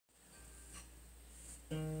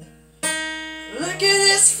Look at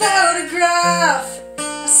this photograph.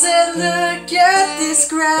 I said, look at this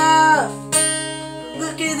graph.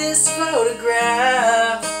 Look at this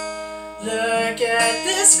photograph. Look at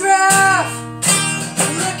this graph.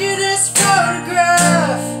 Look at this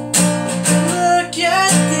photograph. Look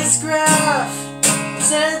at this graph. I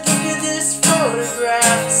said, look at this photograph.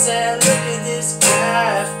 I said, look at this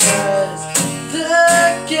graph. 'Cause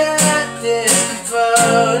look at this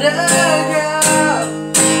photograph.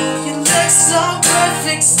 You look so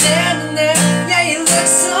perfect standing there. Yeah, you look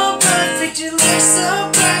so perfect. You look so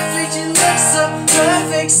perfect. You look so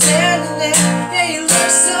perfect standing there. Yeah, you look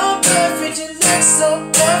so perfect. You look so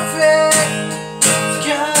perfect.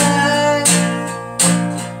 God,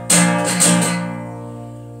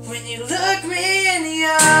 when you look me in the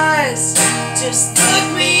eyes, just look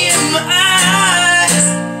me in my eyes.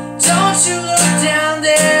 Don't you look down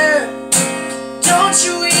there. Don't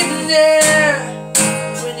you even dare.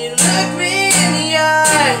 When you look me in the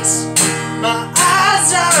eyes, my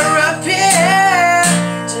eyes are up here.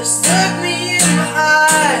 Just look me in my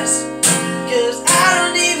eyes, 'cause I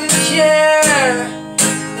don't even care.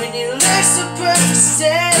 When you look so perfect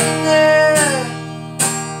standing there.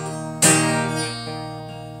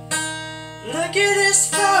 Look at this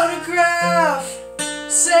photograph.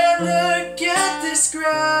 Say, look at this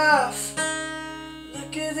graph.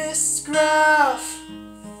 Look at this graph.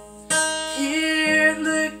 Here,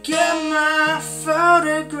 look at my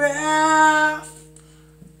photograph.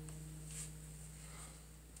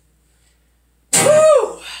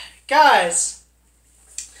 Woo! Guys,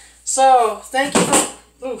 so thank you for.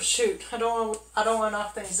 Oh shoot! I don't want to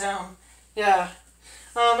knock things down. Yeah.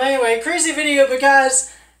 Anyway, crazy video, but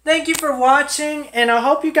guys, thank you for watching, and I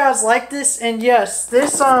hope you guys like this. And yes,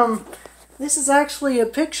 this is actually a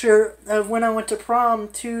picture of when I went to prom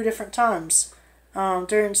 2 different times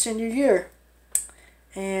during senior year.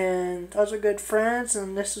 And those are good friends,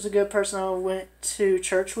 and this was a good person I went to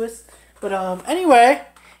church with. But anyway,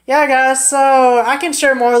 yeah guys, so I can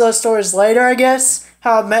share more of those stories later, I guess,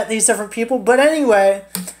 how I met these different people. But anyway,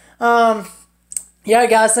 yeah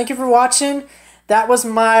guys, thank you for watching. That was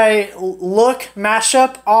my look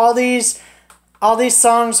mashup. All these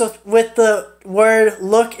songs with the word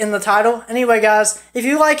look in the title. Anyway guys, if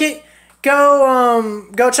you like it,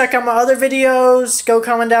 go check out my other videos. Go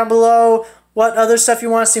comment down below what other stuff you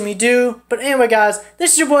want to see me do. But anyway guys,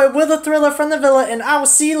 this is your boy Will the Thriller from the Villa, and I will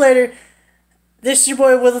see you later. This is your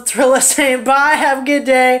boy Will the Thriller saying bye, have a good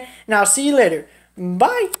day, and I'll see you later.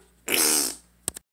 Bye.